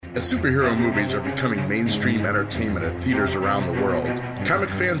As superhero movies are becoming mainstream entertainment at theaters around the world,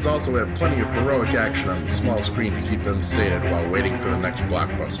 comic fans also have plenty of heroic action on the small screen to keep them sated while waiting for the next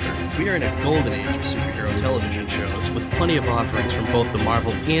blockbuster. We are in a golden age of superhero television shows with plenty of offerings from both the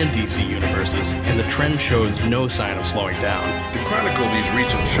Marvel and DC universes, and the trend shows no sign of slowing down. To chronicle these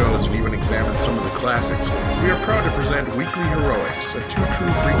recent shows and even examine some of the classics, we are proud to present Weekly Heroics, a two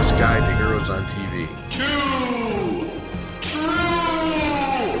true freaks guide to heroes on TV.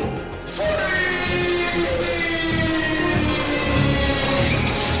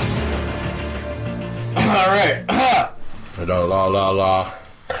 All right. La la la la.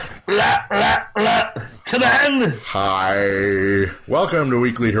 Command! Hi. Welcome to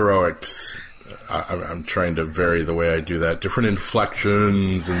Weekly Heroics. I'm trying to vary the way I do that. Different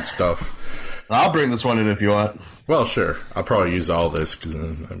inflections and stuff. I'll bring this one in if you want. Well, sure. I'll probably use all this because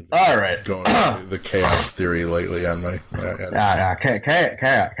I'm all right. Going the chaos theory lately on my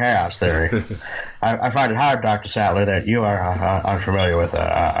chaos theory. I find it hard, Dr. Sattler, that you are unfamiliar with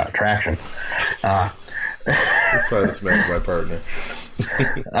attraction. That's why this man's my partner.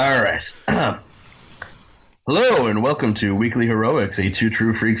 All right. Hello, and welcome to Weekly Heroics, a two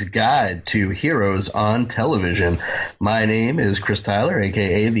true freaks guide to heroes on television. My name is Chris Tyler,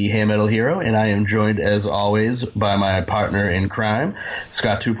 a.k.a. the Hair Metal Hero, and I am joined, as always, by my partner in crime,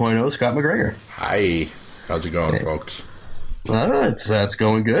 Scott 2.0, Scott McGregor. Hi. How's it going, folks? It's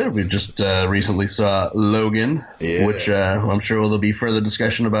going good. We just recently saw Logan, which I'm sure there'll be further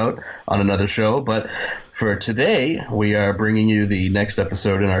discussion about on another show. But for today, we are bringing you the next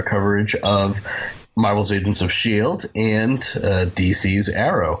episode in our coverage of Marvel's Agents of S.H.I.E.L.D. and DC's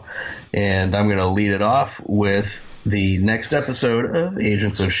Arrow. And I'm going to lead it off with the next episode of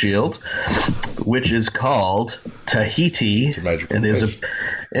Agents of S.H.I.E.L.D., which is called T.A.H.I.T.I. And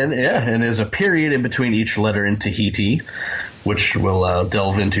there's a period in between each letter in T.A.H.I.T.I., which we'll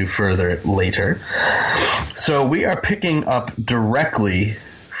delve into further later. So we are picking up directly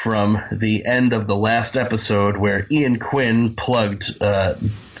from the end of the last episode where Ian Quinn plugged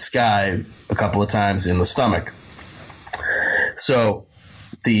Skye a couple of times in the stomach. So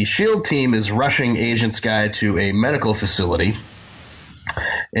the S.H.I.E.L.D. team is rushing Agent Skye to a medical facility,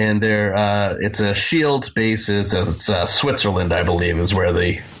 and it's a S.H.I.E.L.D. base. It's Switzerland, I believe, is where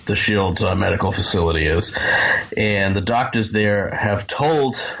the S.H.I.E.L.D. medical facility is. And the doctors there have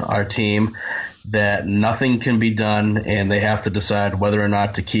told our team that nothing can be done, and they have to decide whether or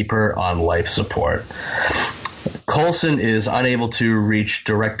not to keep her on life support. Coulson is unable to reach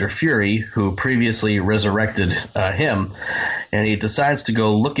Director Fury, who previously resurrected him, and he decides to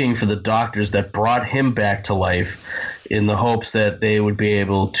go looking for the doctors that brought him back to life in the hopes that they would be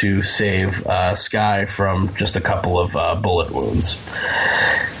able to save Skye from just a couple of bullet wounds.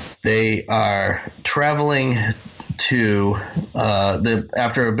 They are traveling to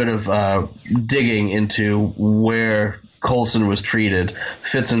after a bit of digging into where Coulson was treated,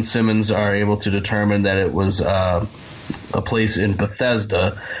 Fitz and Simmons are able to determine that it was a place in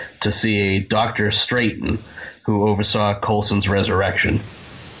Bethesda to see a Dr. Straighton, who oversaw Coulson's resurrection.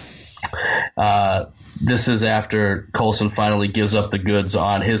 This is after Coulson finally gives up the goods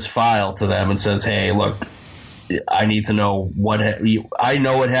on his file to them and says, hey, look, I need to know I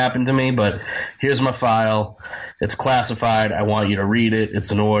know what happened to me, but here's my file. It's classified. I want you to read it. It's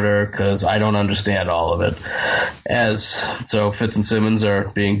an order because I don't understand all of it. So Fitz and Simmons are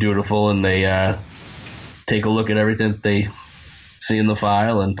being dutiful, and they take a look at everything that they see in the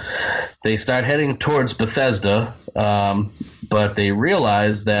file, and they start heading towards Bethesda, but they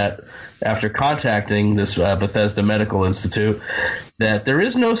realize that after contacting this Bethesda Medical Institute, that there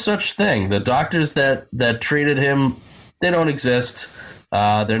is no such thing. The doctors that treated him, they don't exist.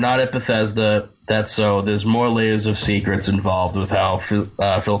 They're not at Bethesda. That's so. There's more layers of secrets involved with how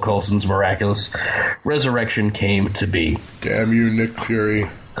Phil Coulson's miraculous resurrection came to be. Damn you, Nick Fury.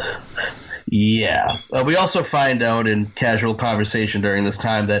 Yeah. We also find out in casual conversation during this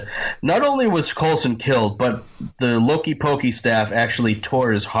time that not only was Coulson killed, but the Loki Pokey staff actually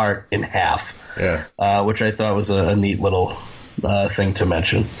tore his heart in half. Yeah. Which I thought was a neat little thing to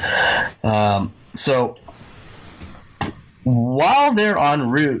mention. So while they're en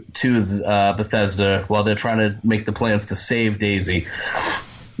route to Bethesda, while they're trying to make the plans to save Skye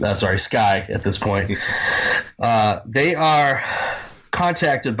at this point, they are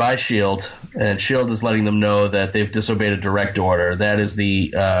contacted by S.H.I.E.L.D., and S.H.I.E.L.D. is letting them know that they've disobeyed a direct order. That is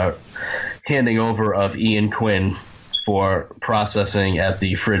the handing over of Ian Quinn for processing at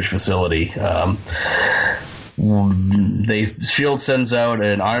the fridge facility. S.H.I.E.L.D. sends out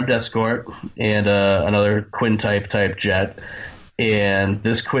an armed escort and another Quinn type jet, and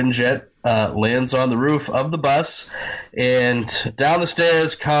this Quinn jet lands on the roof of the bus, and down the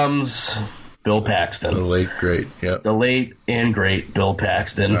stairs comes Bill Paxton. The late, great, yeah. The late and great Bill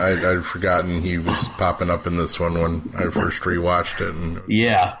Paxton. I'd forgotten he was popping up in this one when I first rewatched it. And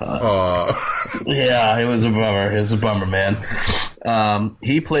yeah. Yeah, it was a bummer. It was a bummer, man.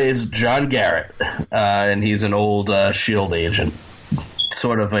 He plays John Garrett, and he's an old S.H.I.T.I agent.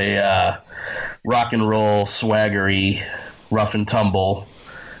 Sort of a rock and roll, swaggery, rough and tumble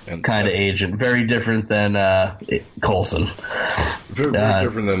kind of agent. Very different than Coulson. Very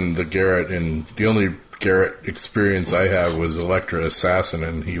different than the Garrett, and the only Garrett experience I have was Elektra Assassin,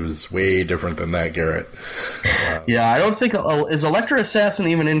 and he was way different than that Garrett. Yeah, I don't think is Elektra Assassin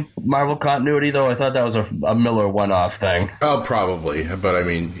even in Marvel continuity though. I thought that was a Miller one-off thing. Oh, probably, but I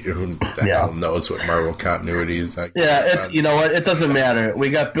mean, who the hell knows what Marvel continuity is? You know what? It doesn't matter.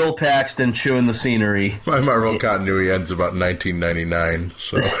 We got Bill Paxton chewing the scenery. My Marvel continuity ends about 1999.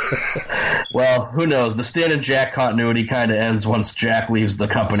 So, well, who knows? The Stan and Jack continuity kind of ends once Jack leaves the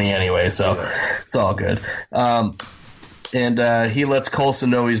company anyway, so it's all good. And he lets Coulson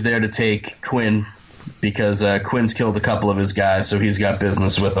know he's there to take Quinn because Quinn's killed a couple of his guys, so he's got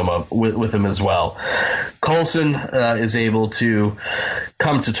business with him as well. Coulson is able to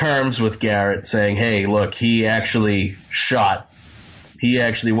come to terms with Garrett, saying, "Hey, look, he actually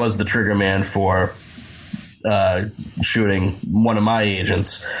was the trigger man for shooting one of my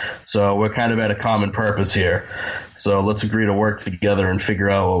agents, so we're kind of at a common purpose here. So let's agree to work together and figure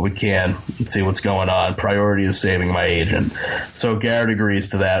out what we can and see what's going on. Priority is saving my agent." So Garrett agrees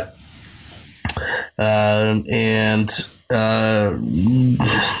to that.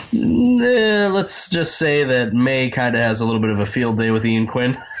 Let's just say that May kind of has a little bit of a field day with Ian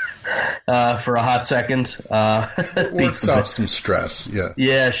Quinn for a hot second. Works off some stress, yeah.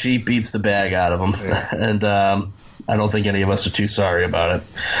 Yeah, she beats the bag out of him, and I don't think any of us are too sorry about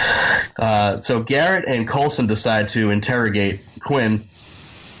it. So Garrett and Coulson decide to interrogate Quinn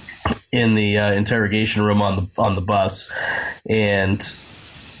in the interrogation room on the bus, and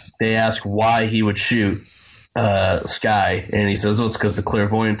they ask why he would shoot Skye, and he says, "Oh, it's because the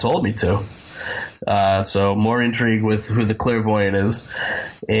clairvoyant told me to." So more intrigue with who the clairvoyant is,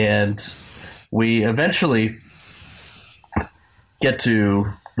 and we eventually get to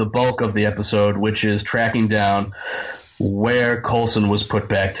the bulk of the episode, which is tracking down where Coulson was put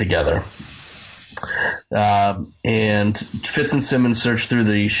back together. And Fitz and Simmons search through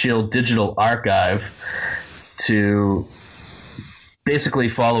the S.H.I.T.I digital archive to basically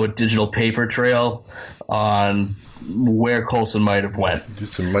follow a digital paper trail on where Coulson might have went. Do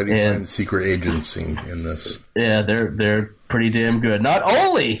some mighty fine secret agency in this. Yeah, they're pretty damn good. Not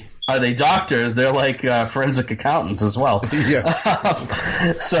only are they doctors, they're like forensic accountants as well. Yeah.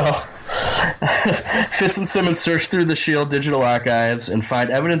 So Fitz and Simmons search through the S.H.I.T.I digital archives and find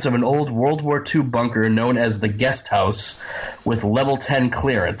evidence of an old World War II bunker known as the Guest House with level 10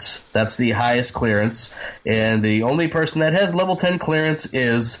 clearance. That's the highest clearance, and the only person that has level 10 clearance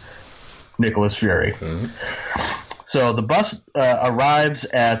is Nicholas Fury. Mm-hmm. So the bus arrives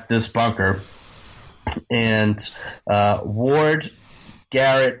at this bunker, and Ward,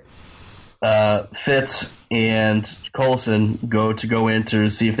 Garrett, Fitz, and Coulson go in to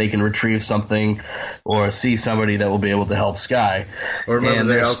see if they can retrieve something or see somebody that will be able to help Skye. Or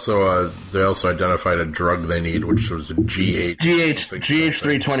remember, they also identified a drug they need, which was a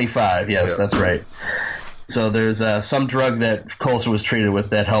GH325. Yes, that's right. So there's some drug that Coulson was treated with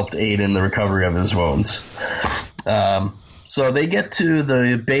that helped aid in the recovery of his wounds. So they get to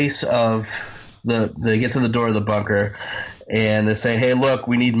the base of they get to the door of the bunker, and they say, "Hey, look,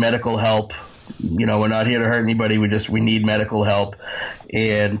 we need medical help. You know, we're not here to hurt anybody. We need medical help."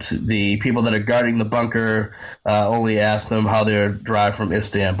 And the people that are guarding the bunker only ask them how their drive from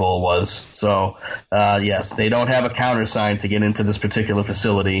Istanbul was. So, yes, they don't have a countersign to get into this particular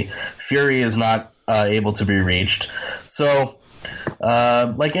facility. Fury is not able to be reached. So,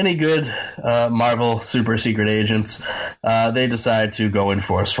 like any good Marvel super secret agents, they decide to go in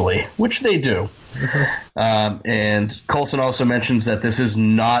forcefully, which they do. And Coulson also mentions that this is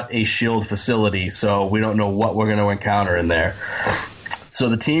not a S.H.I.T.I facility, so we don't know what we're going to encounter in there. So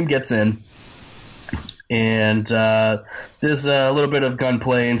the team gets in, and there's a little bit of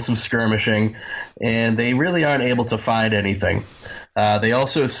gunplay and some skirmishing, and they really aren't able to find anything. They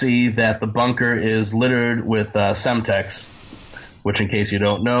also see that the bunker is littered with Semtex, which, in case you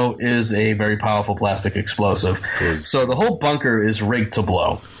don't know, is a very powerful plastic explosive. Good. So the whole bunker is rigged to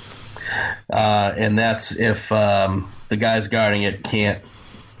blow. And that's if the guys guarding it can't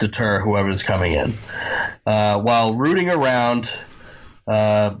deter whoever's coming in. While rooting around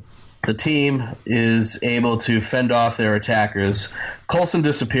the team is able to fend off their attackers. Coulson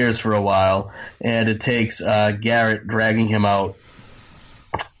disappears for a while, and it takes Garrett dragging him out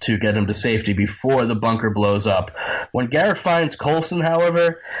to get him to safety before the bunker blows up. When Garrett finds Coulson,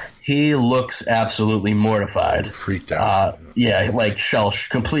 however, he looks absolutely mortified. Freaked out. Like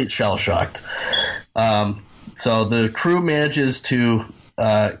complete shell-shocked. So the crew manages to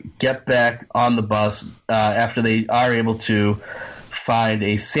get back on the bus after they are able to find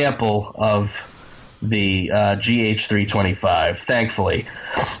a sample of the GH325, thankfully.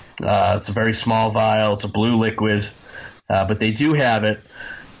 It's a very small vial. It's a blue liquid, but they do have it.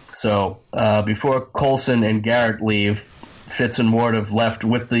 So before Coulson and Garrett leave, Fitz and Ward have left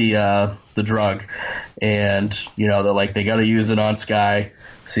with the drug, and they're like, they got to use it on Skye,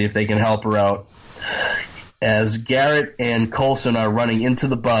 see if they can help her out. As Garrett and Coulson are running into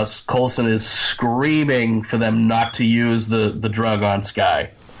the bus, Coulson is screaming for them not to use the drug on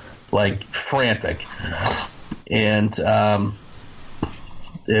Skye, like frantic. And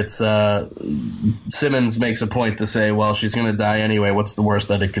it's Simmons makes a point to say, well, she's going to die anyway. What's the worst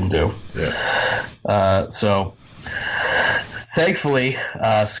that it can do? Yeah. So thankfully,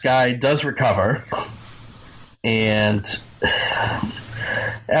 Skye does recover, and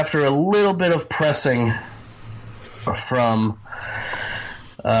after a little bit of pressing from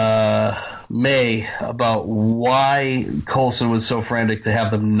May about why Coulson was so frantic to have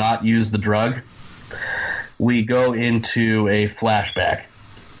them not use the drug, we go into a flashback.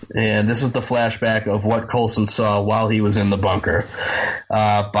 And this is the flashback of what Coulson saw while he was in the bunker.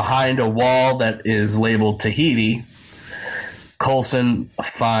 Behind a wall that is labeled T.A.H.I.T.I, Coulson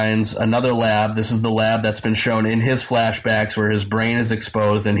finds another lab. This is the lab that's been shown in his flashbacks where his brain is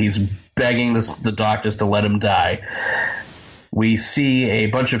exposed and he's begging the doctors to let him die. We see a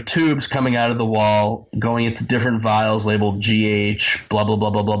bunch of tubes coming out of the wall, going into different vials labeled GH, blah, blah,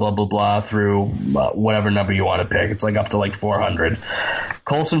 blah, blah, blah, blah, blah, blah, through whatever number you want to pick. It's like up to like 400.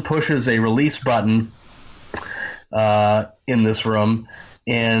 Coulson pushes a release button in this room,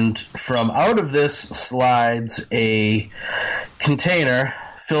 and from out of this slides a container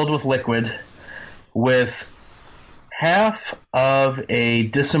filled with liquid with half of a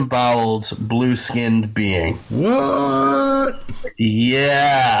disemboweled blue-skinned being. What?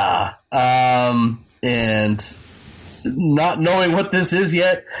 Yeah. And not knowing what this is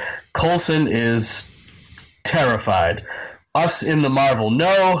yet, Coulson is terrified. Us in the Marvel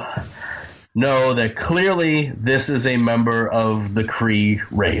know that clearly this is a member of the Kree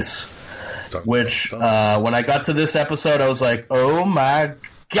race. Which, when I got to this episode, I was like, oh my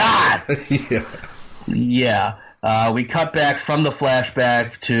God! Yeah. We cut back from the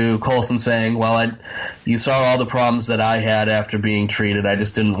flashback to Coulson saying, well, you saw all the problems that I had after being treated. I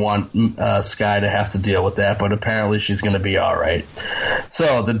just didn't want Skye to have to deal with that, but apparently she's going to be all right.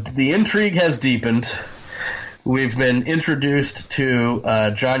 So the intrigue has deepened. We've been introduced to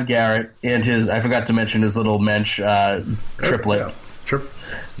John Garrett and I forgot to mention his little mensch triplet. Yeah.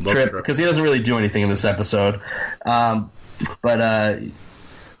 Trip, because he doesn't really do anything in this episode. But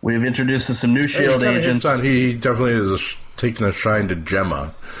we've introduced to some new S.H.I.E.L.D. agents. He definitely is taking a shine to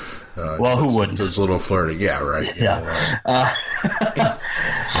Gemma. Well, who wouldn't? It's a little flirty. Yeah, right. Yeah.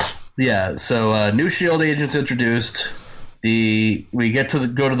 Yeah, so new S.H.I.E.L.D. agents introduced. We get to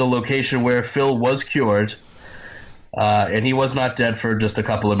go to the location where Phil was cured, and he was not dead for just a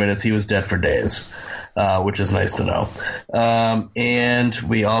couple of minutes. He was dead for days, which is nice to know. And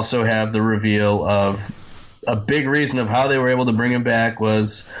we also have the reveal of a big reason of how they were able to bring him back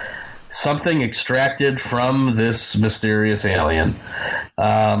was something extracted from this mysterious alien.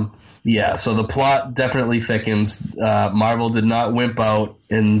 Yeah, so the plot definitely thickens. Marvel did not wimp out,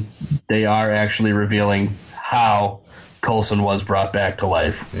 and they are actually revealing how Coulson was brought back to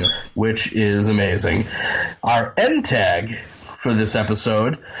life, which is amazing. Our end tag for this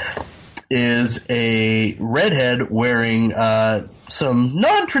episode is a redhead wearing some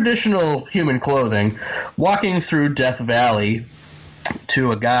non-traditional human clothing, walking through Death Valley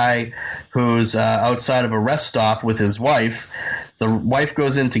to a guy who's outside of a rest stop with his wife. The wife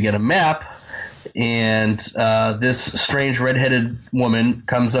goes in to get a map, and this strange redheaded woman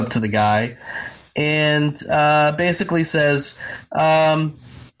comes up to the guy and basically says, oh,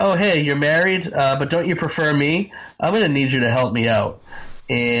 hey, you're married, but don't you prefer me? I'm going to need you to help me out.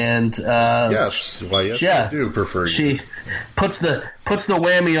 And yes, I do prefer you. She puts the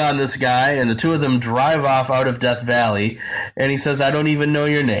whammy on this guy, and the two of them drive off out of Death Valley, and he says, I don't even know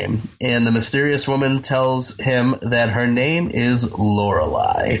your name. And the mysterious woman tells him that her name is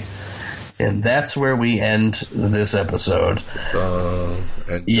Lorelei. And that's where we end this episode.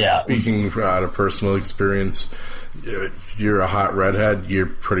 And speaking out of personal experience, you're a hot redhead, you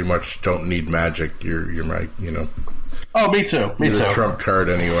pretty much don't need magic. You're my, Oh, me too. Me you're too. the trump card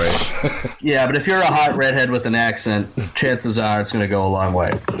anyway. Yeah, but if you're a hot redhead with an accent, chances are it's going to go a long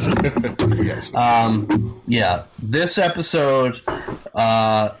way. Yes. Yeah, this episode,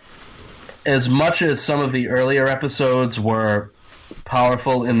 as much as some of the earlier episodes were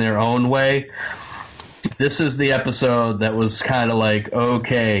powerful in their own way, this is the episode that was kind of like,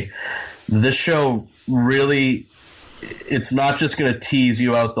 okay, this show really, it's not just going to tease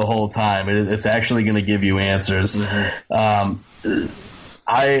you out the whole time. It's actually going to give you answers. Mm-hmm.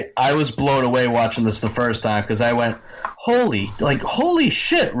 I was blown away watching this the first time because I went, holy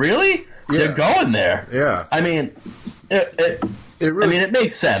shit, really? Yeah. They're going there. Yeah. I mean, it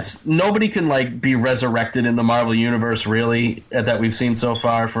makes sense. Nobody can be resurrected in the Marvel Universe really that we've seen so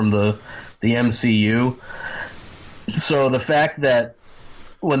far from the MCU. So the fact that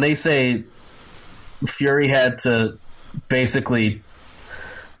when they say Fury had to basically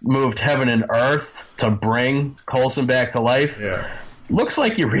moved heaven and earth to bring Coulson back to life, looks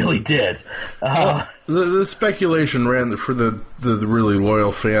like you really did. Well, the speculation ran for the really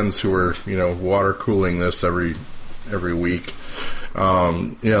loyal fans who were water cooling this every week.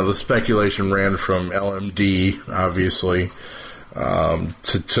 The speculation ran from LMD, obviously,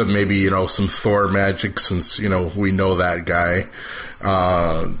 to maybe some Thor magic, since we know that guy.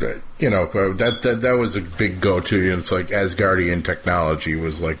 That was a big go-to. It's like Asgardian technology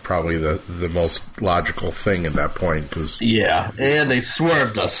was probably the most logical thing at that point. And they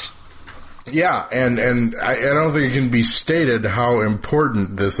swerved us. Yeah, and I don't think it can be stated how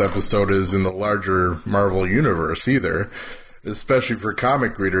important this episode is in the larger Marvel universe either, especially for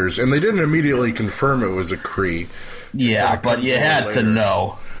comic readers. And they didn't immediately confirm it was a Kree. Yeah, but you had to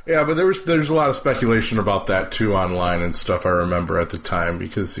know. Yeah, but there's a lot of speculation about that too online and stuff. I remember at the time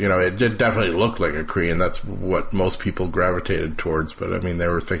because it did definitely look like a Kree, and that's what most people gravitated towards. But I mean, they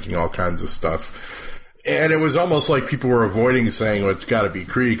were thinking all kinds of stuff, and it was almost like people were avoiding saying, "Well, it's got to be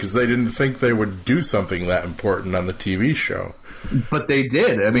Kree," because they didn't think they would do something that important on the TV show. But they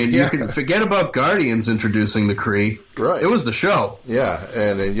did. I mean, you can forget about Guardians introducing the Kree. Right. It was the show. Yeah,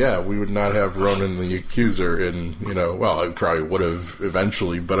 and we would not have Ronan the Accuser in, well, it probably would have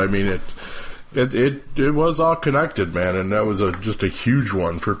eventually, but I mean, it was all connected, man, and that was just a huge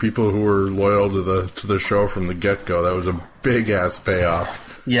one for people who were loyal to the show from the get-go. That was a big-ass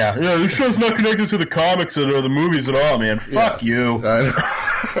payoff. Yeah, this show's not connected to the comics or the movies at all, man. Fuck you. I know.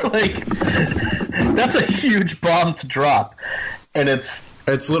 That's a huge bomb to drop. And it's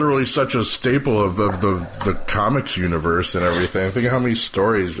literally such a staple of the comics universe and everything. I think how many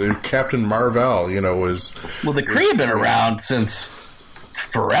stories Captain Marvel, was. Well, the Kree have been around since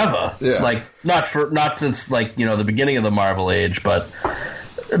forever. Yeah. Not since the beginning of the Marvel age, but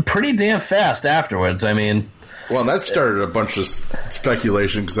pretty damn fast afterwards. I mean. Well, and that started a bunch of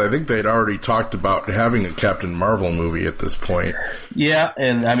speculation because I think they'd already talked about having a Captain Marvel movie at this point. Yeah,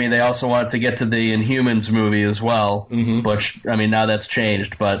 and I mean, they also wanted to get to the Inhumans movie as well, which, I mean, now that's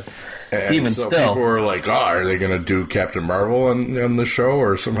changed, but even so still. People were like, are they going to do Captain Marvel on the show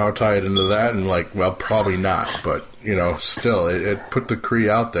or somehow tie it into that? And well, probably not, but, still, it put the Kree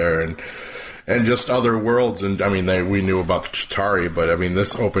out there and just other worlds, and I mean, we knew about the Chitauri, but I mean,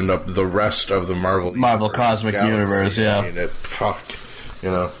 this opened up the rest of the Marvel Cosmic Universe, yeah. I mean,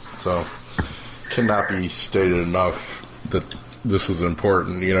 so cannot be stated enough that this was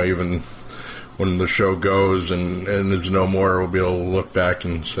important. Even when the show goes and is no more, we'll be able to look back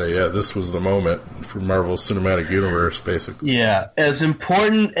and say, yeah, this was the moment for Marvel Cinematic Universe, basically. Yeah, as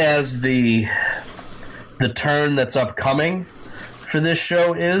important as the turn that's upcoming for this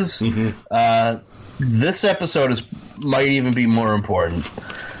show is, this episode might even be more important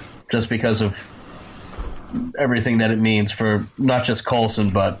just because of everything that it means for not just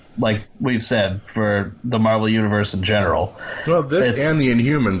Coulson, but like we've said, for the Marvel Universe in general. Well, this and the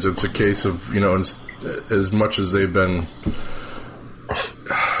Inhumans, it's a case of, as much as they've been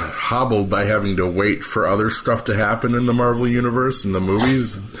hobbled by having to wait for other stuff to happen in the Marvel Universe and the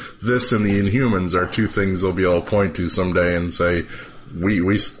movies, this and the Inhumans are two things they'll be able to point to someday and say, we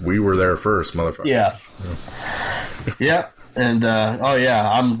were there first, motherfucker. Yeah. Yeah. And,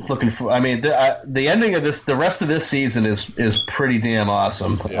 I'm looking for, I mean, the ending of this, the rest of this season is pretty damn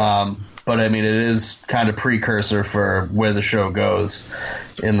awesome. Yeah. But I mean, it is kind of precursor for where the show goes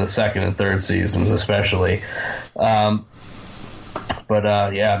in the second and third seasons, especially.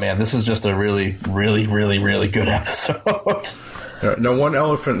 Yeah, man, this is just a really, really, really, really good episode. Now, one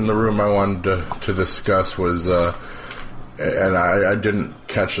elephant in the room I wanted to discuss was, and I didn't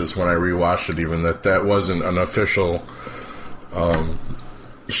catch this when I rewatched it, even that wasn't an official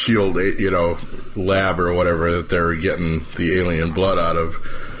S.H.I.E.L.D., lab or whatever that they were getting the alien blood out of.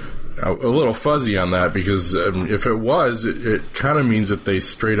 A little fuzzy on that, because if it was, it kind of means that they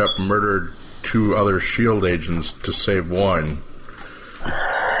straight up murdered 2 other S.H.I.E.L.D. agents to save one.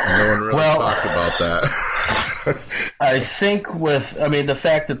 No one really talked about that. I think the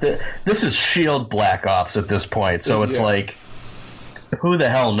fact that this is S.H.I.E.L.D. Black Ops at this point, so it's like, who the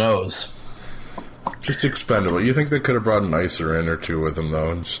hell knows? Just expendable. You think they could have brought an icer in or 2 with them,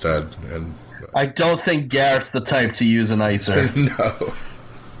 though, instead? And I don't think Garrett's the type to use an icer. No.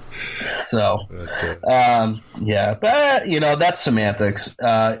 So, but that's semantics.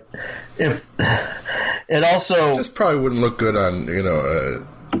 If it also just probably wouldn't look good on an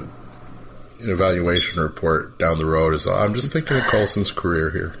evaluation report down the road. I'm just thinking of Coulson's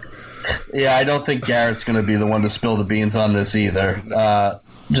career here. Yeah, I don't think Garrett's going to be the one to spill the beans on this either.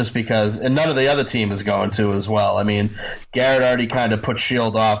 Just because, and none of the other team is going to as well. I mean, Garrett already kind of put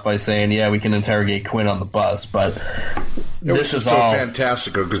S.H.I.E.L.D. off by saying, "Yeah, we can interrogate Quinn on the bus," but this is so all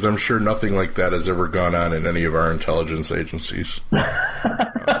fantastical, because I'm sure nothing like that has ever gone on in any of our intelligence agencies. You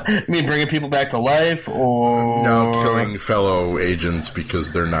mean bringing people back to life, or no, killing fellow agents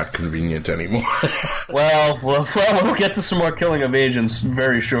because they're not convenient anymore? well, we'll get to some more killing of agents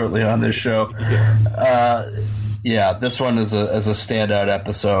very shortly on this show. Yeah, this one is a standout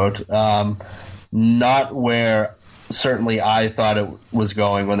episode. Not where certainly I thought it was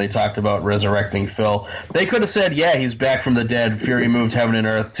going when they talked about resurrecting Phil. They could have said, yeah, he's back from the dead. Fury moved heaven and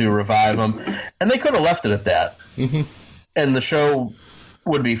earth to revive him. And they could have left it at that. Mm-hmm. And the show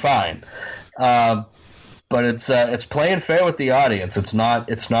would be fine. But it's playing fair with the audience. It's not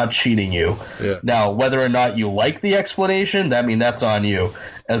cheating you. Yeah. Now, whether or not you like the explanation, that's on you.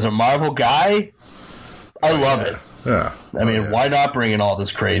 As a Marvel guy, I love it. Yeah. I mean, why not bring in all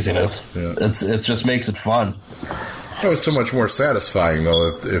this craziness? Yeah. It just makes it fun. It was so much more satisfying,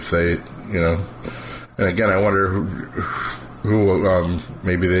 though, if they, and again, I wonder who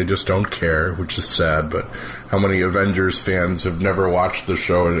maybe they just don't care, which is sad, but how many Avengers fans have never watched the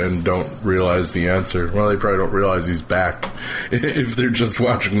show and don't realize the answer? Well, they probably don't realize he's back if they're just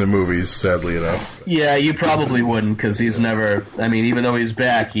watching the movies, sadly enough. Yeah, you probably wouldn't, because he's never, even though he's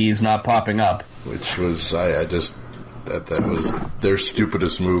back, he's not popping up. Which was, that was their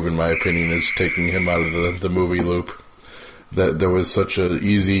stupidest move, in my opinion, is taking him out of the movie loop. That there was such an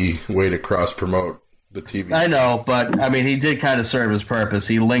easy way to cross-promote the TV. I know, but, he did kind of serve his purpose.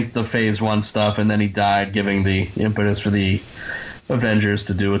 He linked the Phase 1 stuff, and then he died, giving the impetus for the Avengers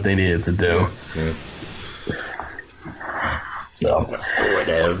to do what they needed to do. Yeah. So,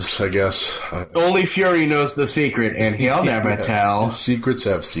 whatevs, I guess. Only Fury knows the secret, and he'll never tell. Secrets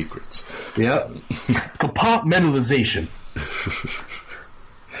have secrets. Yep. Compartmentalization.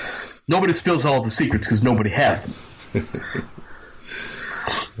 Nobody spills all the secrets because nobody has them.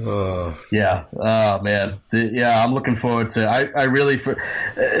 Yeah. Oh man. I'm looking forward to. I really.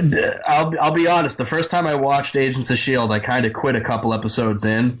 I'll be honest. The first time I watched Agents of S.H.I.E.L.D., I kind of quit a couple episodes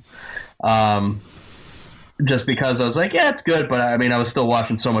in. Just because I was like, yeah, it's good, but I was still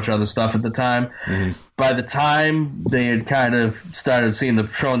watching so much other stuff at the time. Mm-hmm. By the time they had kind of started showing the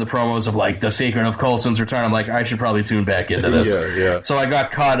promos of like the secret of Coulson's return, I'm like, I should probably tune back into this. Yeah. So I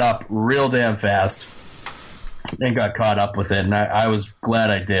got caught up real damn fast and got caught up with it, and I was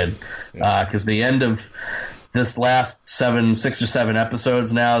glad I did, because the end of this last 6 or 7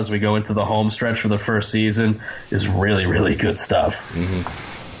 episodes now, as we go into the home stretch for the first season, is really, really good stuff.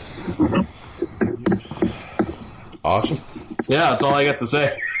 Mm-hmm. Awesome. Yeah, that's all I got to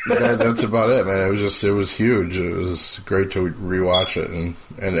say. That's about it, man. It was huge. It was great to rewatch it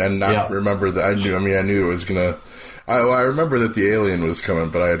and not remember that. I knew it was gonna. I remember that the alien was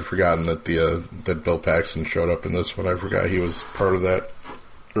coming, but I had forgotten that that Bill Paxton showed up in this one. I forgot he was part of that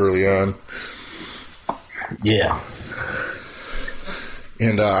early on. Yeah.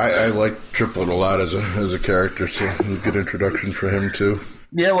 And I like Triplet a lot as a character, so it was a good introduction for him too.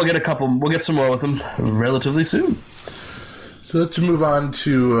 Yeah, we'll get some more with him relatively soon. So let's move on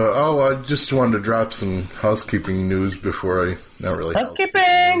to, I just wanted to drop some housekeeping news before not really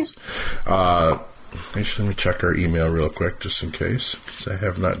housekeeping! Actually, let me check our email real quick, just in case, because I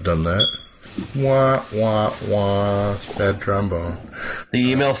have not done that. Wah, wah, wah, sad trombone.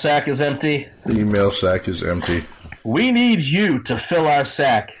 The email sack is empty? The email sack is empty. We need you to fill our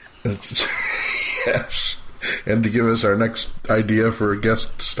sack. Yes. And to give us our next idea for a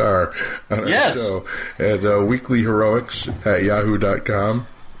guest star on our show at weeklyheroics@yahoo.com.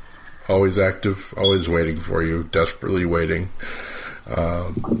 Always active, always waiting for you, desperately waiting.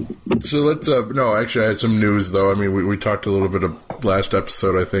 So let's, actually I had some news though. We talked a little bit of last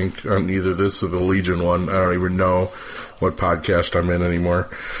episode, I think, on either this or the Legion one. I don't even know what podcast I'm in anymore.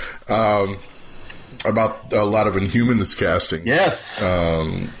 about a lot of Inhumans casting. Yes.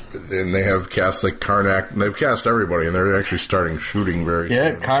 And they have cast like Karnak, and they've cast everybody, and they're actually starting shooting very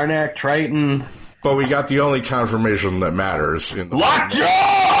soon. Yeah, Karnak, Triton. But we got the only confirmation that matters. In the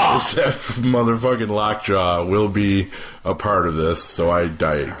Lockjaw! is that motherfucking Lockjaw will be a part of this, so I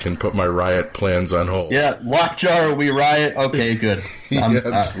can put my riot plans on hold. Yeah, Lockjaw or we riot. Okay, good.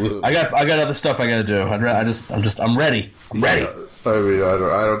 Absolutely. I got other stuff I got to do. I'm ready. I'm ready. Yeah, I mean,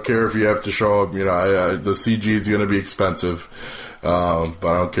 I don't care if you have to show them. You know, the CG is going to be expensive, but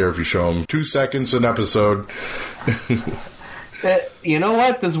I don't care if you show them 2 seconds an episode. You know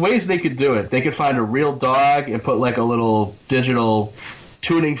what? There's ways they could do it. They could find a real dog and put like a little digital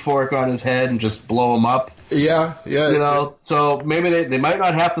tuning fork on his head and just blow him up. Yeah. You know, so maybe they might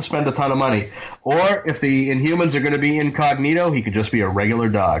not have to spend a ton of money. Or if the Inhumans are going to be incognito, he could just be a regular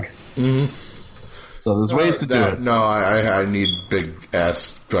dog. Mm-hmm. So there's ways to do it. No, I need big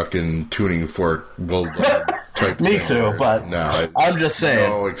ass fucking tuning fork bulldog type Me thing. too, but I'm just saying.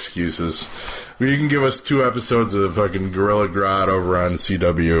 No excuses. You can give us 2 episodes of fucking Gorilla Grodd over on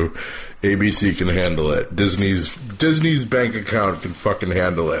CW. ABC can handle it. Disney's bank account can fucking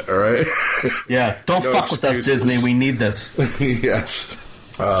handle it, alright? Yeah, don't fuck with us, Disney. We need this. Yes.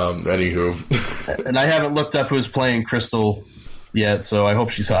 Anywho. And I haven't looked up who's playing Crystal yet, so I hope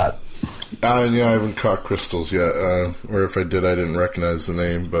she's hot. Yeah, I haven't caught Crystals yet. Or if I did, I didn't recognize the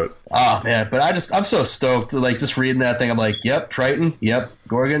name, but... Oh, man, but I'm so stoked. Like, just reading that thing, I'm like, yep, Triton, yep,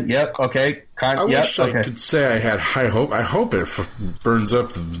 Gorgon, yep, okay, I wish I could say I had high hope. I hope it burns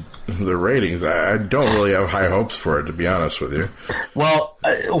up the ratings. I don't really have high hopes for it, to be honest with you. Well,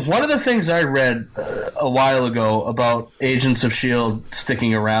 one of the things I read a while ago about Agents of S.H.I.E.L.D.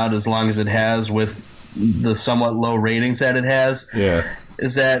 sticking around as long as it has with the somewhat low ratings that it has... Yeah.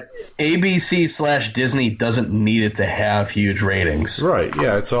 Is that ABC/Disney doesn't need it to have huge ratings. Right,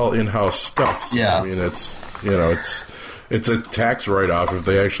 yeah, it's all in-house stuff. So, yeah. I mean, it's a tax write-off if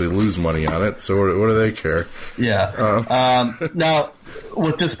they actually lose money on it, so what do they care? Yeah. Now,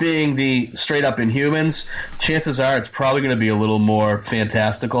 with this being the straight-up Inhumans, chances are it's probably going to be a little more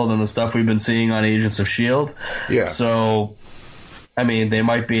fantastical than the stuff we've been seeing on Agents of S.H.I.E.L.D. Yeah. So... I mean, they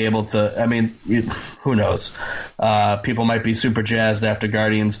might be able to... I mean, who knows? People might be super jazzed after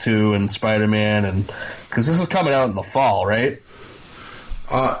Guardians 2 and Spider-Man, and because this is coming out in the fall, right?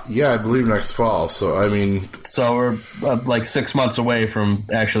 Yeah, I believe next fall. So, I mean... So we're like 6 months away from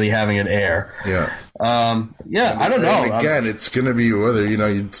actually having it air. Yeah. I don't know. And again, it's going to be whether,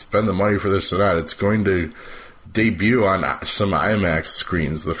 you'd spend the money for this or not. It's going to debut on some IMAX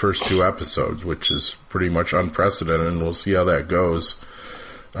screens, the first 2 episodes, which is pretty much unprecedented, and we'll see how that goes.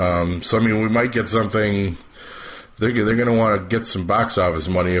 So, I mean, we might get something... They're going to want to get some box office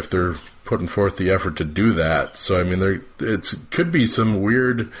money if they're putting forth the effort to do that. So, I mean, it could be some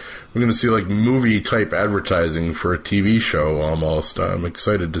weird... We're going to see, like, movie-type advertising for a TV show, almost. I'm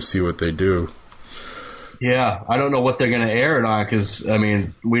excited to see what they do. Yeah, I don't know what they're going to air it on because, I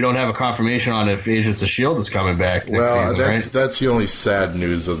mean, we don't have a confirmation on if Agents of S.H.I.E.L.D. is coming back next season, right? That's the only sad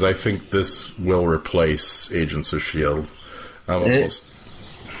news is I think this will replace Agents of S.H.I.E.L.D.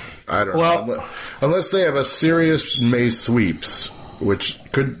 I don't know. Unless they have a serious May sweeps, which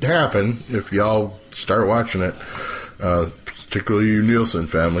could happen if y'all start watching it, particularly you Nielsen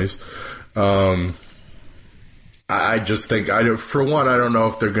families. I just think, for one, I don't know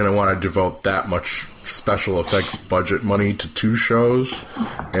if they're going to want to devote that much special effects budget money to 2 shows,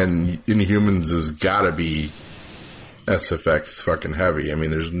 and Inhumans has got to be SFX fucking heavy. I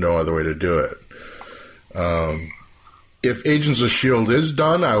mean, there's no other way to do it. If Agents of S.H.I.E.L.D. is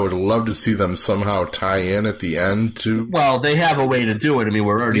done, I would love to see them somehow tie in at the end to... Well, they have a way to do it. I mean,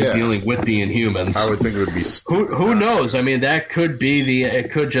 we're already dealing with the Inhumans. I would think it would be... Who knows? I mean, that could be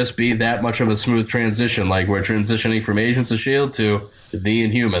it could just be that much of a smooth transition. Like, we're transitioning from Agents of S.H.I.E.L.D. to the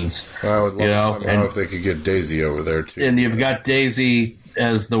Inhumans. I would love somehow if they could get Daisy over there, too. And you've got Daisy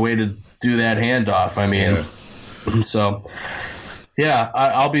as the way to do that handoff. I mean, so... Yeah,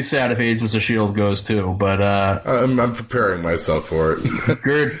 I'll be sad if Agents of S.H.I.E.L.D. goes too, but I'm preparing myself for it.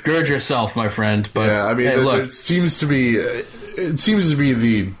 gird yourself, my friend. But yeah, I mean, look, it seems to be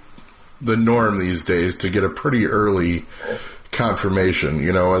the norm these days to get a pretty early confirmation.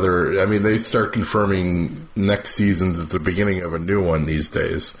 They start confirming next seasons at the beginning of a new one these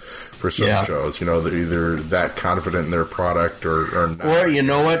days for some shows. They're either that confident in their product or not. Or you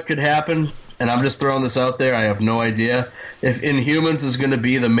know what could happen? And I'm just throwing this out there. I have no idea. If Inhumans is going to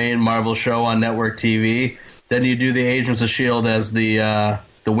be the main Marvel show on network TV, then you do the Agents of S.H.I.E.L.D. as the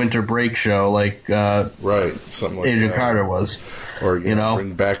winter break show, like right, something like Agent that. Carter was. Or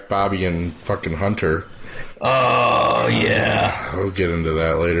bring back Bobby and fucking Hunter. Oh yeah, We'll get into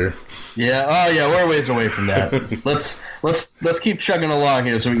that later. Yeah. Oh, yeah. We're a ways away from that. Let's keep chugging along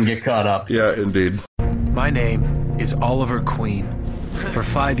here so we can get caught up. Yeah, indeed. My name is Oliver Queen. For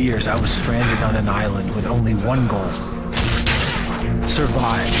 5 years, I was stranded on an island with only one goal: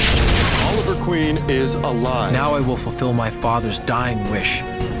 survive. Oliver Queen is alive. Now I will fulfill my father's dying wish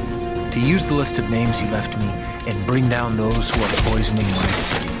to use the list of names he left me and bring down those who are poisoning my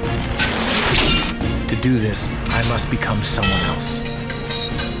city. To do this, I must become someone else.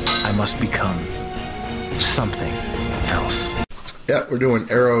 I must become something else. Yeah, we're doing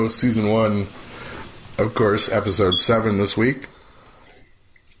Arrow Season 1, of course, Episode 7 this week.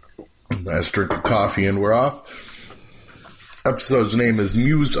 Nice drink of coffee and we're off. Episode's name is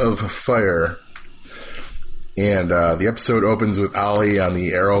Muse of Fire. And the episode opens with Ollie on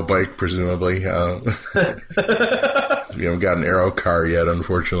the Arrow bike, presumably. We haven't got an Arrow car yet,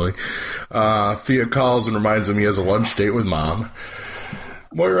 unfortunately. Thea calls and reminds him he has a lunch date with Mom.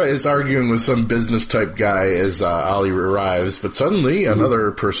 Moira is arguing with some business-type guy as Ollie arrives, but suddenly another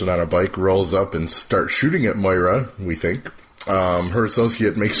person on a bike rolls up and starts shooting at Moira, we think. Her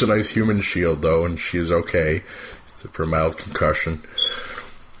associate makes a nice human shield, though, and she is okay, except for a mild concussion.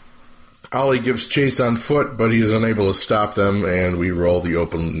 Ollie gives chase on foot, but he is unable to stop them, and we roll the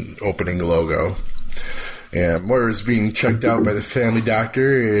opening logo. And Moira's being checked out by the family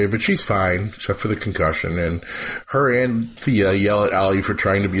doctor, but she's fine, except for the concussion. And her and Thea yell at Ollie for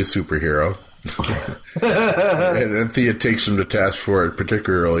trying to be a superhero. And then Thea takes him to task for it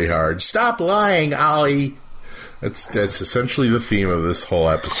particularly hard. Stop lying, Ollie! That's essentially the theme of this whole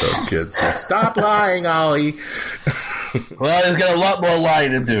episode, kids. So stop lying, Ollie! Well, he's got a lot more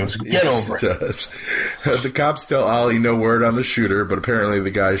lying to do, so get over it. The cops tell Ollie no word on the shooter, but apparently the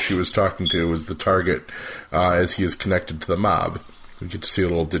guy she was talking to was the target, as he is connected to the mob. We get to see a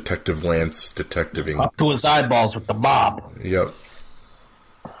little Detective Lance detectiving. Up to his eyeballs with the mob. Yep.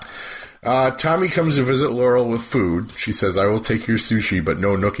 Tommy comes to visit Laurel with food. She says, I will take your sushi, but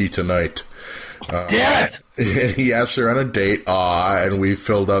no nookie tonight. Damn it! And he asks her on a date, and we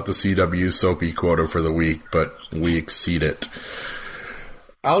filled out the CW soapy quota for the week, but we exceed it.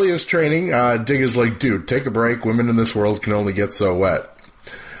 Ollie is training. Dig is like, dude, take a break. Women in this world can only get so wet.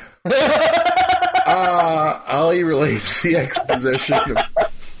 Ollie relates the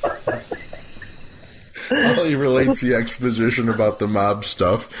exposition about the mob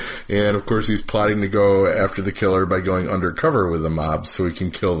stuff, and of course he's plotting to go after the killer by going undercover with the mob so he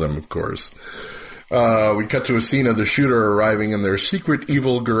can kill them, of course. We cut to a scene of the shooter arriving in their secret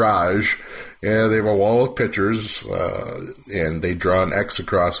evil garage, and they have a wall of pictures, and they draw an X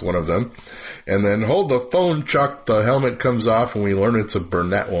across one of them, and then, hold the phone, Chuck, the helmet comes off, and we learn it's a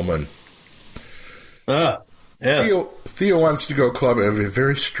brunette woman. Yes. Theo wants to go clubbing. A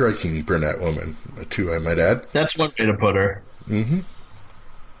very striking brunette woman, too, I might add. That's one way to put her. Mm-hmm.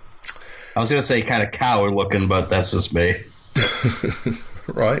 I was going to say kind of coward looking, but that's just me.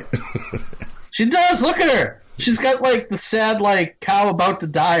 Right. She does. Look at her. She's got, like, the sad, like, cow about to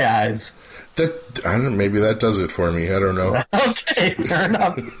die eyes. Maybe that does it for me. I don't know. Okay, fair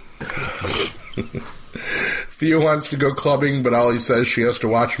enough. Theo wants to go clubbing, but Ollie says she has to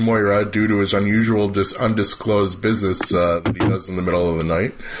watch Moira due to his unusual undisclosed business that he does in the middle of the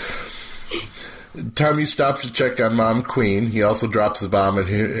night. Tommy stops to check on Mom Queen. He also drops the bomb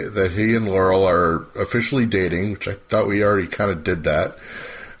that he and Laurel are officially dating, which I thought we already kind of did that.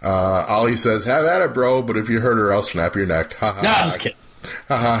 Ollie says, have at it, bro, but if you hurt her, I'll snap your neck. Ha ha. No, I'm just kidding.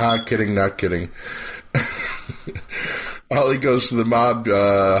 Ha ha ha, kidding, not kidding. Ollie goes to the mob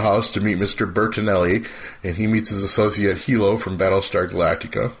house to meet Mr. Bertinelli, and he meets his associate Hilo from Battlestar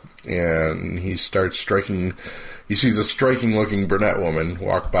Galactica, and he starts striking. He sees a striking-looking brunette woman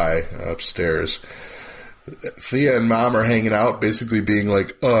walk by upstairs. Thea and Mom are hanging out, basically being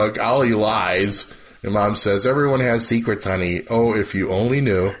like, ugh, Ollie lies. And Mom says, everyone has secrets, honey. Oh, if you only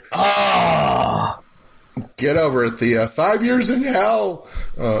knew. Ah! Get over it, Thea. 5 years in hell!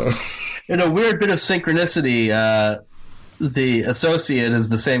 In a weird bit of synchronicity, the associate is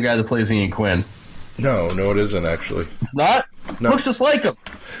the same guy that plays Ian Quinn. No, it isn't, actually. It's not? No. Looks just like him.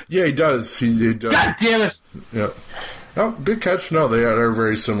 Yeah, he does. He does. God damn it! Yeah. Oh, good catch. No, they're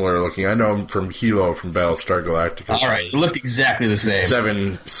very similar looking. I know him from Hilo from Battlestar Galactica. All right, it looked exactly the same.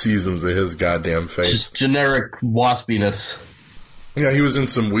 7 seasons of his goddamn face. Just generic waspiness. Yeah, he was in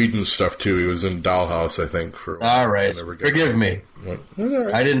some Whedon stuff, too. He was in Dollhouse, I think. All right, forgive me.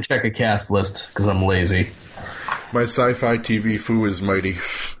 Right. I didn't check a cast list because I'm lazy. My sci-fi TV foo is mighty.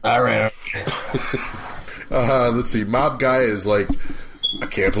 All right. Let's see. Mob guy is like, I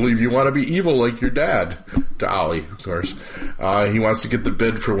can't believe you want to be evil like your dad. To Ollie, of course. He wants to get the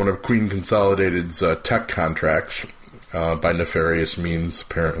bid for one of Queen Consolidated's tech contracts. by nefarious means,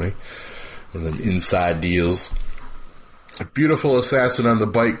 apparently. One of the inside deals. A beautiful assassin on the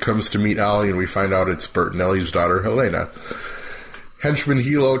bike comes to meet Ollie, and we find out it's Bertinelli's daughter, Helena. Henchman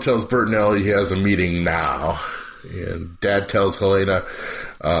Hilo tells Bertinelli he has a meeting now. And Dad tells Helena,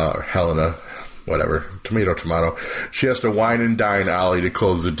 whatever, tomato, she has to wine and dine Ollie to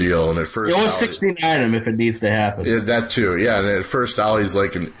close the deal. And at first, you owe 69 him if it needs to happen. Yeah, that too, yeah. And at first, Ollie's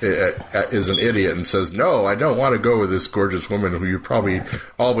like is an idiot and says, "No, I don't want to go with this gorgeous woman who you probably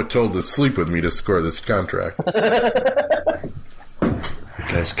all but told to sleep with me to score this contract."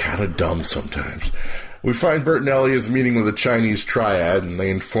 That's kind of dumb sometimes. We find Bertinelli is meeting with a Chinese triad, and they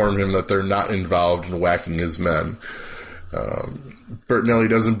inform him that they're not involved in whacking his men. Bertinelli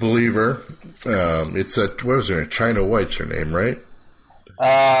doesn't believe her. It's what was her name? China White's her name, right?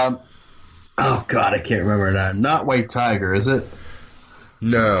 Oh, God, I can't remember that. Not White Tiger, is it?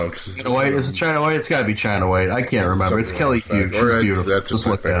 No. China White? Is it China White? It's got to be China White. I can't remember. It's Kelly Hughes. She's beautiful. That's just a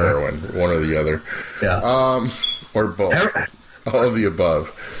look at heroine. One or the other. Yeah. Or both. All of the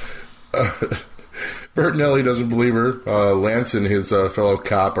above. Bertinelli doesn't believe her. Lance and his fellow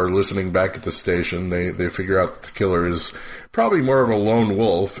cop are listening back at the station. They figure out that the killer is probably more of a lone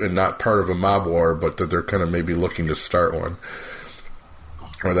wolf and not part of a mob war, but that they're kind of maybe looking to start one.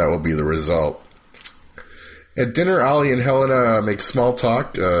 Or that will be the result. At dinner, Ollie and Helena make small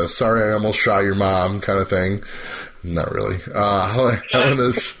talk. Sorry, I almost shot your mom kind of thing. Not really.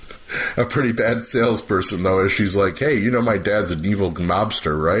 Helena's a pretty bad salesperson, though, as she's like, "Hey, you know my dad's an evil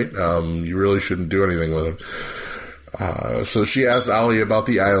mobster, right? You really shouldn't do anything with him." So she asks Ollie about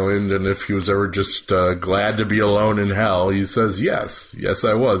the island and if he was ever just glad to be alone in hell. He says, yes. Yes,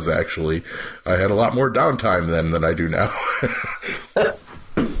 I was, actually. I had a lot more downtime then than I do now.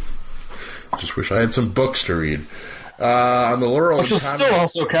 Just wish I had some books to read. On the Laurel, which is still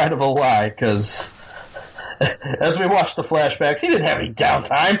also kind of a lie, because as we watched the flashbacks, he didn't have any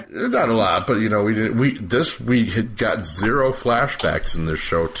downtime. Not a lot, but we had got zero flashbacks in this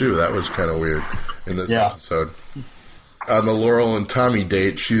show too. That was kind of weird in this episode. On the Laurel and Tommy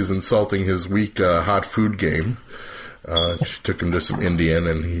date, she's insulting his weak hot food game. She took him to some Indian,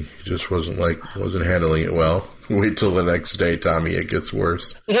 and he just wasn't handling it well. Wait till the next day, Tommy. It gets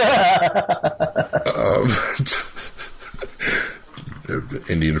worse.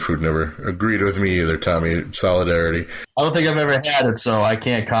 Indian food never agreed with me either, Tommy. Solidarity. I don't think I've ever had it, so I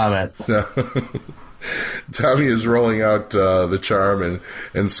can't comment. No. Tommy is rolling out the charm,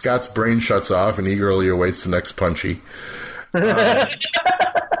 and Scott's brain shuts off and eagerly awaits the next punchy. Me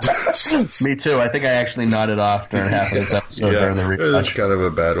too. I think I actually nodded off during half of this episode during the rewatch. That's kind of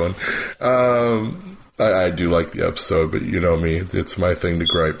a bad one. I do like the episode, but you know me. It's my thing to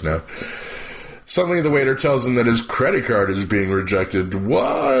gripe now. Suddenly the waiter tells him that his credit card is being rejected.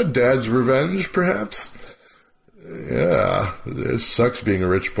 What? Dad's revenge, perhaps? Yeah. It sucks being a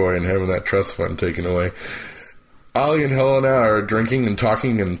rich boy and having that trust fund taken away. Ollie and Helena are drinking and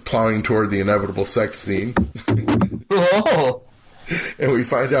talking and plowing toward the inevitable sex scene. Oh. And we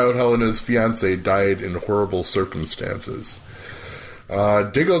find out Helena's fiance died in horrible circumstances.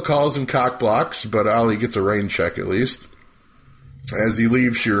 Diggle calls him cockblocks, but Ollie gets a rain check at least. As he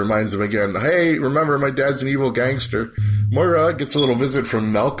leaves, she reminds him again, "Hey, remember, my dad's an evil gangster." Moira gets a little visit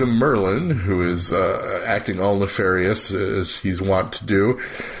from Malcolm Merlin, who is acting all nefarious, as he's wont to do.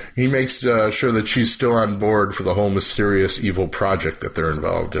 He makes sure that she's still on board for the whole mysterious evil project that they're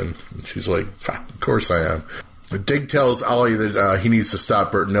involved in. And she's like, "Of course I am." Dig tells Ollie that he needs to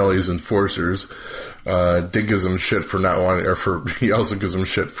stop Bertinelli's enforcers. Dig gives him shit for not wanting, he also gives him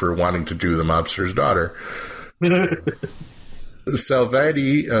shit for wanting to do the mobster's daughter. Hilo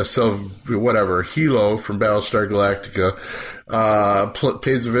from Battlestar Galactica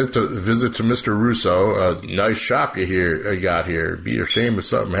pays a visit to Mr. Russo. Nice shop you got here. Be a shame if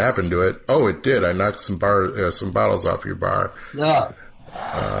something happened to it. Oh, it did. I knocked some bottles off your bar. Yeah.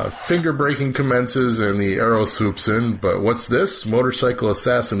 Finger breaking commences and the arrow swoops in, but what's this? Motorcycle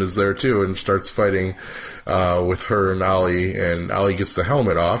assassin is there too and starts fighting with her and Ollie gets the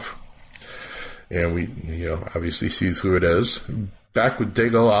helmet off. And we, obviously sees who it is. Back with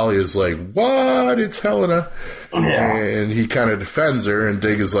Diggle, Ollie is like, "What? It's Helena." Yeah. And he kind of defends her, and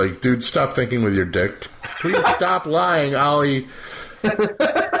Dig is like, "Dude, stop thinking with your dick. Please stop lying, Ollie."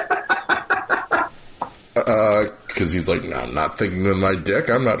 Because he's like, "No, I'm not thinking with my dick.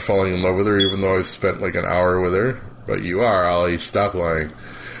 I'm not falling in love with her, even though I spent like an hour with her. But you are, Ollie. Stop lying."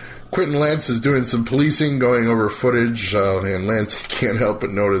 Quentin Lance is doing some policing, going over footage, and Lance can't help but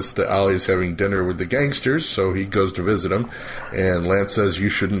notice that Ollie's having dinner with the gangsters, so he goes to visit him, and Lance says, "You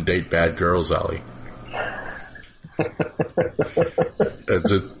shouldn't date bad girls, Ollie."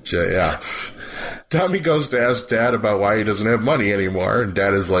 That's it, yeah. Tommy goes to ask Dad about why he doesn't have money anymore, and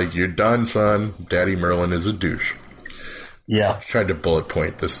Dad is like, "You're done, son. Daddy Merlin is a douche." Yeah. Tried to bullet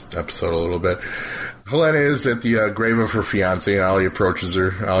point this episode a little bit. Helena is at the grave of her fiancé, and Ollie approaches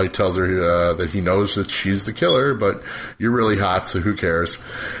her. Ollie tells her that he knows that she's the killer, but you're really hot, so who cares?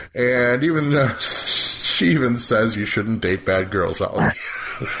 And she even says you shouldn't date bad girls, Ollie.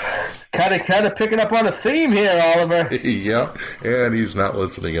 Kind of picking up on a theme here, Oliver. Yep, and he's not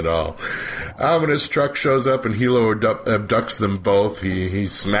listening at all. Ominous truck shows up, and Hilo abducts them both. He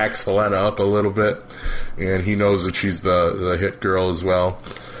smacks Helena up a little bit, and he knows that she's the hit girl as well.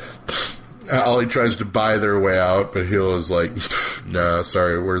 Ollie tries to buy their way out, but Hilo's like, "Nah,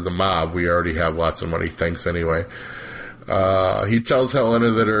 sorry, we're the mob. We already have lots of money. Thanks anyway." He tells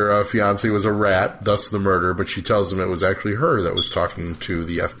Helena that her fiancé was a rat, thus the murder, but she tells him it was actually her that was talking to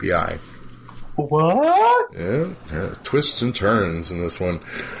the FBI. What? Yeah, twists and turns in this one.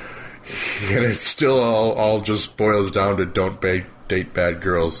 And it still all just boils down to don't date bad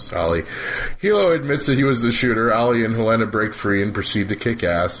girls, Ollie. Hilo admits that he was the shooter. Ollie and Helena break free and proceed to kick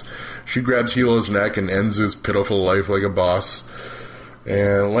ass. She grabs Hilo's neck and ends his pitiful life like a boss.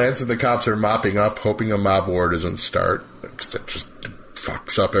 And Lance and the cops are mopping up, hoping a mob war doesn't start, because that just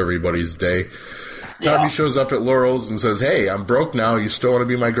fucks up everybody's day. Tommy shows up at Laurel's and says, "Hey, I'm broke now. You still want to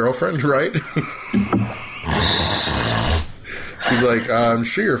be my girlfriend, right?" She's like, "I'm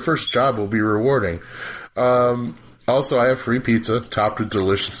sure your first job will be rewarding. Also, I have free pizza, topped with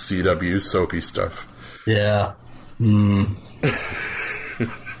delicious CW soapy stuff." Yeah.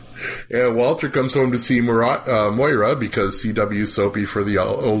 Yeah, Walter comes home to see Moira because CW soapy for the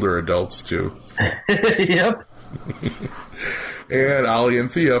older adults, too. Yep. And Ollie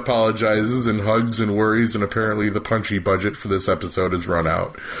and Thea apologizes and hugs and worries, and apparently the punchy budget for this episode has run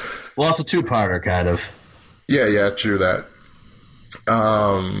out. Well, it's a two-parter, kind of. Yeah, true that.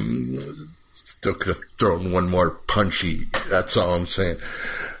 Still could have thrown one more punchy, that's all I'm saying.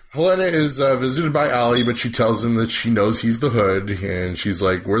 Helena is visited by Ollie, but she tells him that she knows he's the Hood, and she's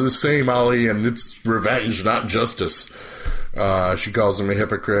like, "We're the same, Ollie, and it's revenge, not justice." She calls him a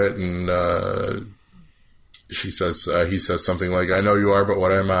hypocrite, and he says something like, "I know you are, but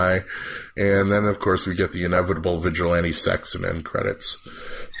what am I?" And then, of course, we get the inevitable vigilante sex and end credits.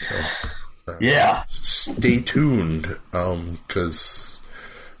 So, yeah. Stay tuned, because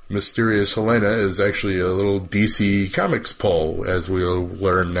Mysterious Helena is actually a little DC Comics poll, as we'll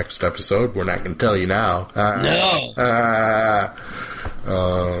learn next episode. We're not going to tell you now. No.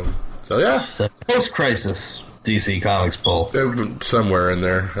 So, yeah. It's a post-crisis DC Comics poll. Somewhere in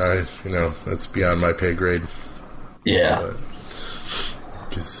there. That's beyond my pay grade. Yeah.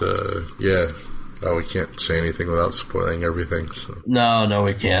 We can't say anything without spoiling everything. So. No,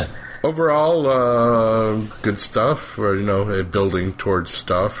 we can't. Overall, good stuff. Building towards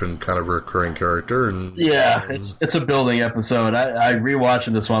stuff and kind of a recurring character. And yeah, it's a building episode. I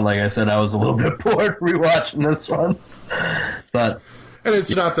rewatching this one. Like I said, I was a little bit bored rewatching this one, and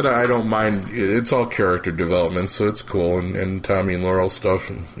it's not that I don't mind. It's all character development, so it's cool. And Tommy and Laurel stuff.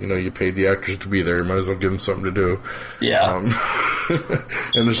 And you paid the actors to be there. You might as well give them something to do. Yeah.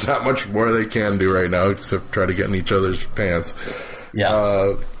 And there's not much more they can do right now except try to get in each other's pants.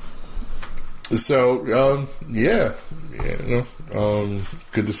 Yeah. Good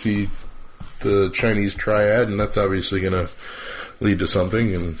to see the Chinese triad, and that's obviously going to lead to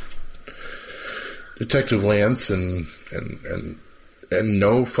something. And Detective Lance and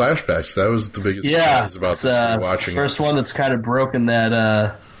no flashbacks. That was the biggest surprise about this watching. First one that's kind of broken that.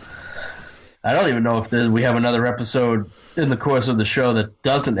 I don't even know if we have another episode in the course of the show that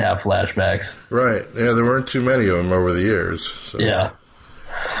doesn't have flashbacks. Right. Yeah, there weren't too many of them over the years. So. Yeah.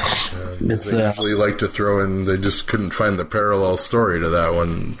 They usually like to throw in, they just couldn't find the parallel story to that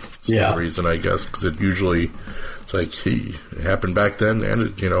one. That's the reason, I guess, because it's like, it happened back then, and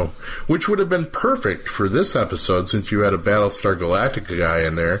which would have been perfect for this episode since you had a Battlestar Galactica guy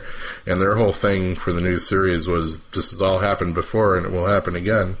in there, and their whole thing for the new series was, this has all happened before and it will happen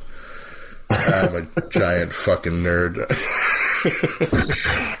again. I'm a giant fucking nerd.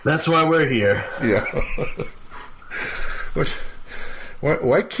 That's why we're here. Yeah.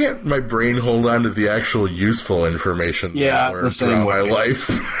 Why can't my brain hold on to the actual useful information that I learned throughout my life?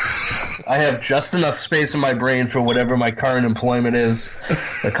 I have just enough space in my brain for whatever my current employment is,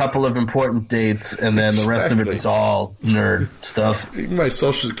 a couple of important dates, and then the rest of it is all nerd stuff. Even my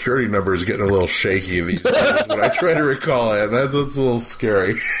social security number is getting a little shaky these days when I try to recall it. That's a little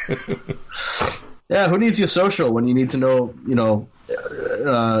scary. Yeah, who needs your social when you need to know,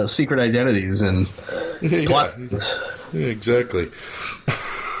 secret identities and plots? Yeah, exactly.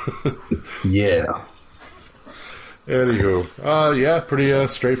 Yeah. Anywho, yeah, pretty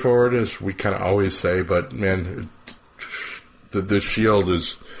straightforward, as we kind of always say, but man, the Shield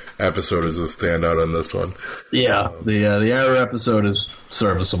episode is a standout on this one. Yeah, the Arrow episode is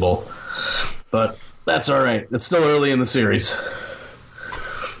serviceable, but that's all right. It's still early in the series.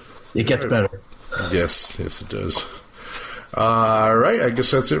 It gets better. Yes, it does. All right, I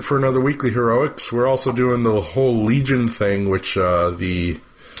guess that's it for another Weekly Heroics. We're also doing the whole Legion thing, which the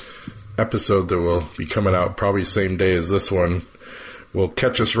episode that will be coming out probably same day as this one will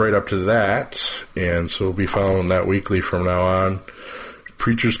catch us right up to that, and so we'll be following that weekly from now on.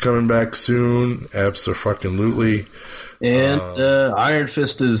 Preacher's coming back soon, abso-fucking-lutely. And Iron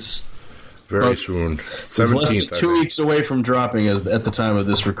Fist is very soon, 17th. Less than 2 weeks away from dropping at the time of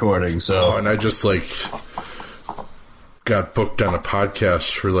this recording. So, and I just got booked on a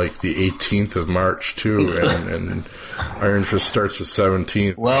podcast for the 18th of March too, and Iron Fist starts the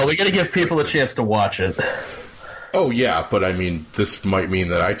 17th. Well, we got to give people a chance to watch it. Oh yeah, but I mean, this might mean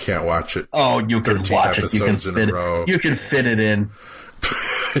that I can't watch it. Oh, you can watch it. You can fit it. You can fit it in.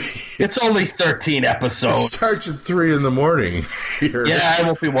 It's only 13 episodes. It starts at 3 in the morning. Yeah, I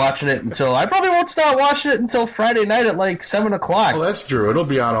won't be watching it until... I probably won't start watching it until Friday night at 7 o'clock. Well, that's true. It'll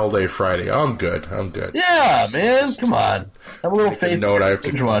be on all day Friday. I'm good. Yeah, man. Come on. Have a little faith. Note, I have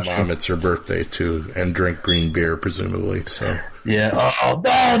to tell Mom it's her birthday, too, and drink green beer, presumably. So. Yeah. Oh,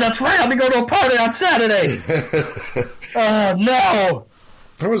 no, that's right. I'll be going to a party on Saturday. Oh, no.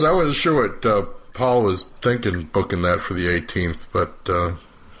 I wasn't sure what... Paul was thinking booking that for the 18th, but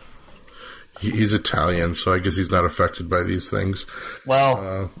he's Italian, so I guess he's not affected by these things.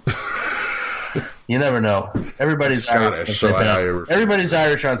 Well, you never know. Everybody's Scottish, everybody's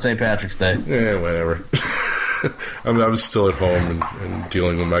Irish on St. Patrick's Day. Yeah, whatever. I'm still at home and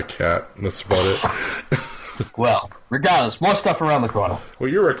dealing with my cat. That's about it. Well, regardless, more stuff around the corner. Well,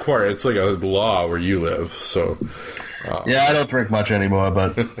 you're required. It's like a law where you live, so... yeah, I don't drink much anymore,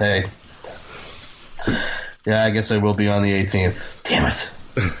 but hey... Yeah, I guess I will be on the 18th. Damn it.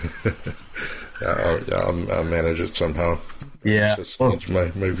 I'll manage it somehow. Yeah. Just change my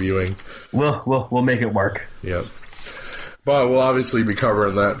viewing. We'll make it work. Yep. But we'll obviously be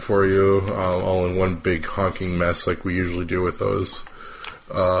covering that for you, all in one big honking mess like we usually do with those.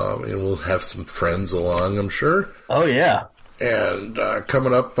 And we'll have some friends along, I'm sure. Oh, yeah. And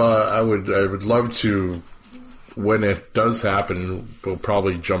coming up, I would love to... When it does happen, we'll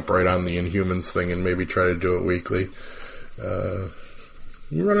probably jump right on the Inhumans thing and maybe try to do it weekly.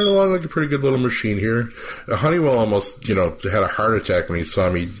 You're running along like a pretty good little machine here. Honeywell almost, had a heart attack when he saw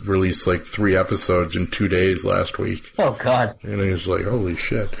me release 3 episodes in 2 days last week. Oh, God. And he was like, holy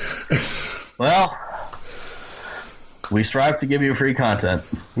shit. Well, we strive to give you free content.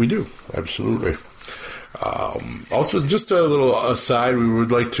 We do, absolutely. Also, just a little aside, we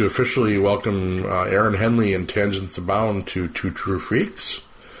would like to officially welcome Aaron Henley and Tangents Abound to Two True Freaks.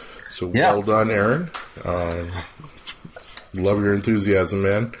 So well done, Aaron. Love your enthusiasm,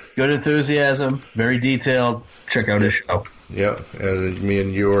 man. Good enthusiasm, very detailed. Check out his show. Yeah, and me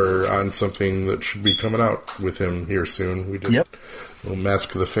and you are on something that should be coming out with him here soon. We did a little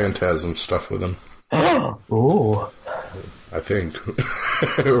Mask of the Phantasm stuff with him. Oh. I think.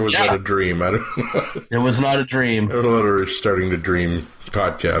 Or was that a dream? I don't know. It was not a dream. I'm literally starting to dream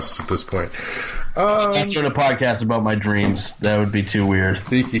podcasts at this point. I'm doing a podcast about my dreams. That would be too weird.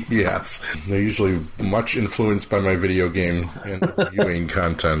 Yes. They're usually much influenced by my video game and viewing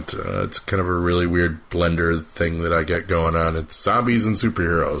content. It's kind of a really weird blender thing that I get going on. It's zombies and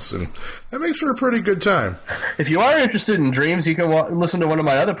superheroes, and that makes for a pretty good time. If you are interested in dreams, you can listen to one of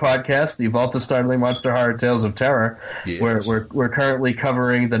my other podcasts, The Vault of Startling Monster Horror Tales of Terror, where we're currently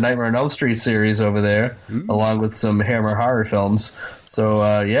covering the Nightmare on Elm Street series over there, along with some Hammer horror films. So,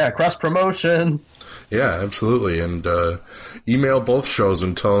 cross-promotion. Yeah, absolutely. And email both shows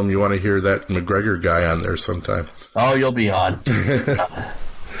and tell them you want to hear that McGregor guy on there sometime. Oh, you'll be on.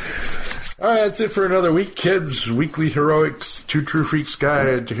 All right, that's it for another week, kids. Weekly Heroics, Two True Freaks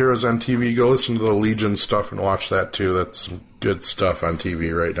Guide to Heroes on TV. Go listen to the Legion stuff and watch that, too. That's some good stuff on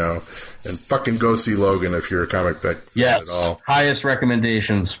TV right now. And fucking go see Logan if you're a comic book fan at all. Highest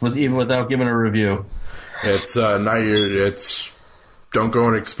recommendations, even without giving a review. It's don't go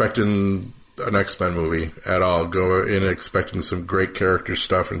in expecting an X-Men movie at all. Go in expecting some great character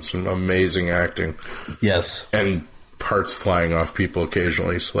stuff and some amazing acting. Yes. And parts flying off people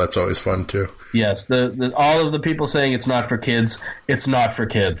occasionally, so that's always fun too. Yes, all of the people saying it's not for kids, it's not for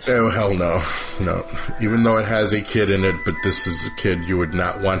kids. Oh, hell no. No. Even though it has a kid in it, but this is a kid you would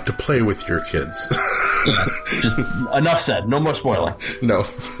not want to play with your kids. Yeah, just enough said. No more spoiling. No.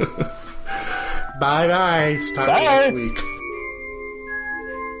 Bye-bye. Stop next week.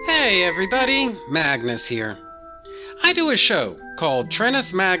 Hey everybody, Magnus here. I do a show called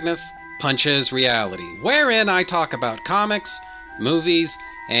Trennis Magnus Punches Reality, wherein I talk about comics, movies,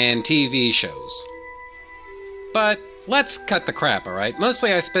 and TV shows. But let's cut the crap, alright?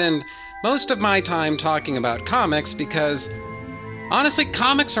 Mostly I spend most of my time talking about comics because, honestly,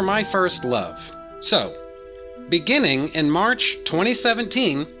 comics are my first love. So, beginning in March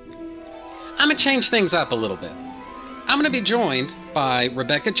 2017, I'm going to change things up a little bit. I'm going to be joined by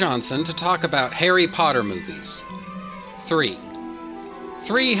Rebecca Johnson to talk about Harry Potter movies. Three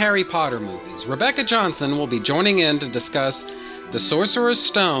Harry Potter movies. Rebecca Johnson will be joining in to discuss The Sorcerer's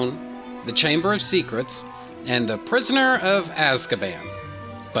Stone, The Chamber of Secrets, and The Prisoner of Azkaban.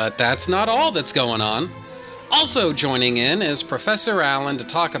 But that's not all that's going on. Also joining in is Professor Allen to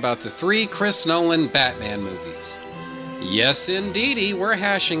talk about the 3 Chris Nolan Batman movies. Yes, indeedy, we're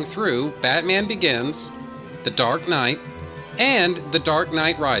hashing through Batman Begins, The Dark Knight, and The Dark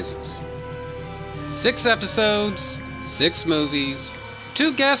Knight Rises. 6 episodes, 6 movies,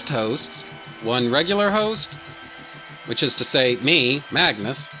 2 guest hosts, 1 regular host, which is to say me,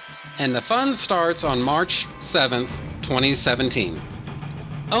 Magnus, and the fun starts on March 7th, 2017.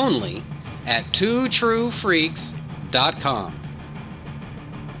 Only at twotruefreaks.com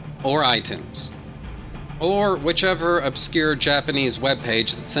or iTunes, or whichever obscure Japanese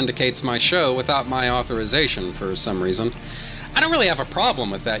webpage that syndicates my show without my authorization for some reason. I don't really have a problem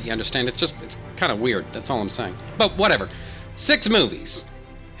with that, you understand? It's kind of weird, that's all I'm saying. But whatever. 6 movies.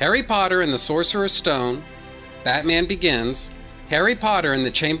 Harry Potter and the Sorcerer's Stone, Batman Begins, Harry Potter and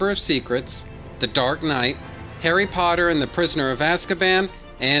the Chamber of Secrets, The Dark Knight, Harry Potter and the Prisoner of Azkaban,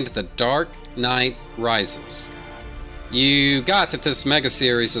 and The Dark Knight Rises. You got that this mega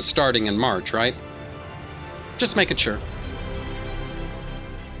series is starting in March, right? Just making sure.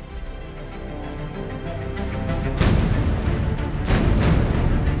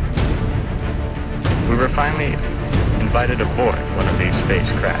 We were finally invited aboard one of these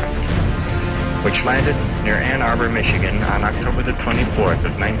spacecraft, which landed near Ann Arbor, Michigan on October the 24th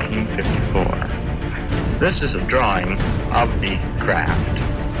of 1954. This is a drawing of the craft.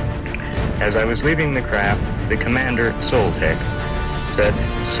 As I was leaving the craft, the commander, Soltec, said,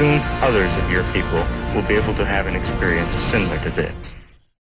 "Soon others of your people will be able to have an experience similar to this."